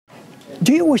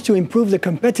Do you wish to improve the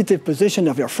competitive position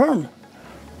of your firm?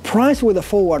 Price with a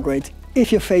forward rate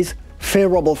if you face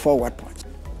favorable forward points.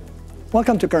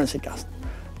 Welcome to CurrencyCast.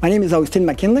 My name is Agustin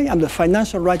Mackinlay. I'm the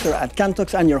financial writer at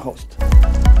Cantox and your host.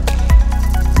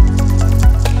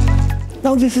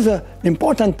 Now this is an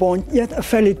important point, yet a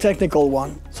fairly technical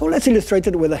one. So let's illustrate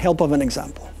it with the help of an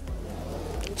example.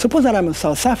 Suppose that I'm a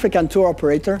South African tour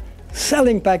operator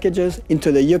selling packages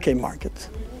into the UK market.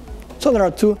 So there are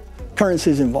two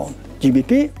currencies involved,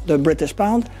 GBP, the British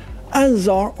pound, and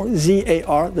ZAR or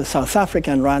ZAR, the South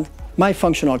African rand, my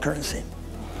functional currency.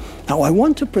 Now I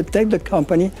want to protect the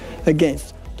company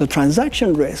against the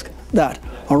transaction risk that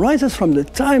arises from the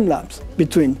time lapse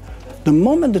between the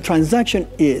moment the transaction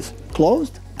is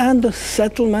closed and the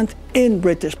settlement in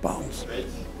British pounds.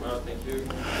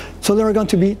 So there are going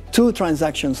to be two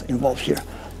transactions involved here.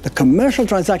 The commercial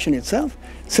transaction itself,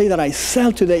 say that I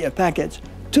sell today a package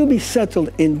to be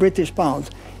settled in British pounds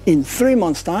in 3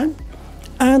 months' time,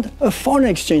 and a foreign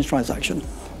exchange transaction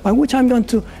by which I'm going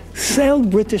to sell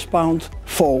British pounds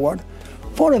forward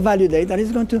for a value date that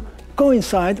is going to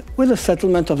coincide with the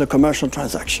settlement of the commercial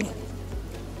transaction.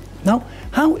 Now,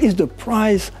 how is the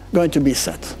price going to be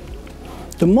set?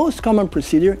 The most common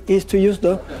procedure is to use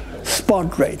the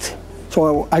spot rate.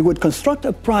 So I would construct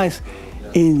a price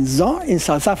in ZAR, in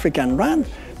South African rand,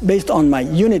 based on my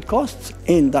unit costs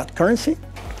in that currency,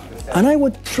 and I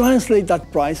would translate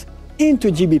that price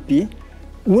into GBP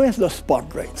with the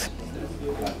spot rate.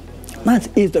 That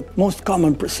is the most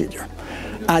common procedure.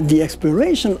 At the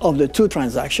expiration of the two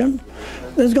transactions,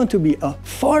 there's going to be a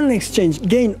foreign exchange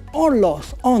gain or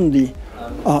loss on the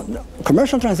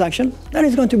commercial transaction that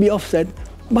is going to be offset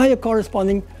by a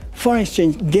corresponding foreign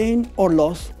exchange gain or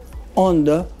loss on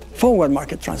the forward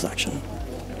market transaction.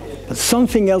 But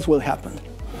something else will happen.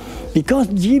 Because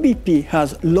GBP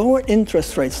has lower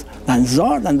interest rates than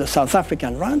ZAR, than the South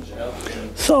African rand,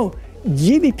 so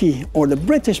GBP, or the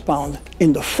British pound,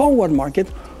 in the forward market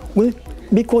will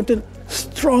be quoted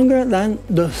stronger than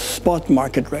the spot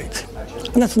market rate.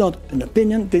 And that's not an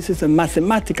opinion, this is a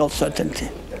mathematical certainty.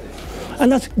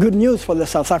 And that's good news for the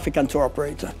South African tour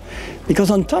operator, because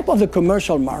on top of the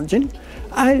commercial margin,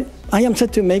 I am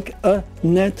set to make a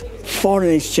net foreign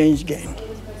exchange gain.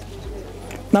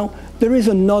 Now, there is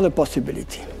another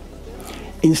possibility.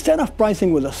 Instead of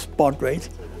pricing with a spot rate,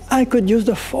 I could use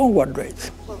the forward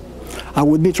rate. I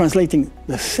would be translating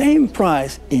the same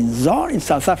price in ZAR, in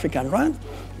South African rand,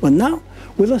 but now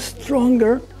with a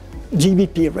stronger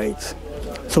GBP rate.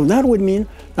 So that would mean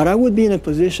that I would be in a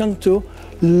position to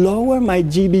lower my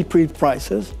GBP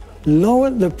prices, lower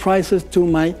the prices to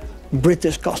my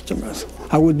British customers.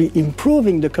 I would be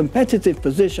improving the competitive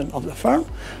position of the firm,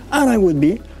 and I would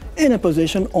be in a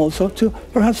position also to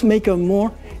perhaps make a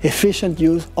more efficient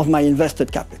use of my invested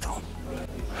capital.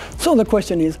 So the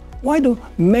question is, why do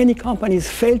many companies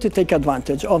fail to take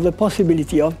advantage of the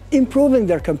possibility of improving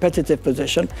their competitive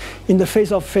position in the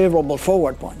face of favorable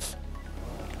forward points?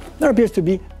 There appears to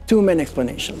be two main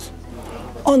explanations.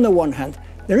 On the one hand,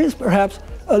 there is perhaps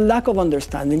a lack of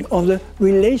understanding of the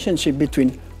relationship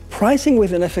between pricing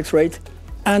with an FX rate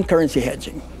and currency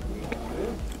hedging.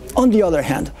 On the other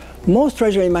hand, most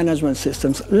treasury management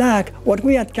systems lack what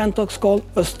we at Cantox call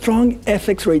a strong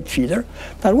FX rate feeder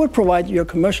that will provide your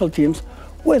commercial teams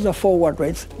with the forward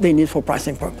rates they need for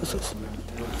pricing purposes.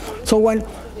 So while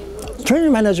treasury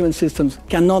management systems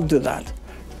cannot do that,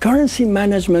 currency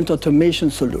management automation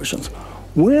solutions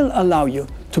will allow you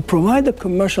to provide the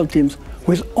commercial teams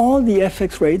with all the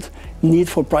FX rates needed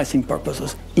for pricing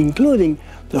purposes, including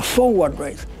the forward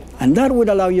rates, and that would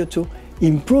allow you to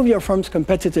improve your firm's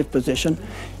competitive position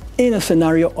in a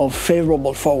scenario of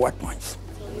favorable forward points.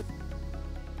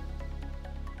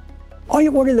 Are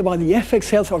you worried about the FX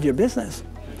health of your business?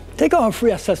 Take our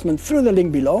free assessment through the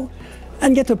link below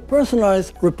and get a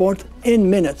personalized report in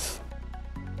minutes.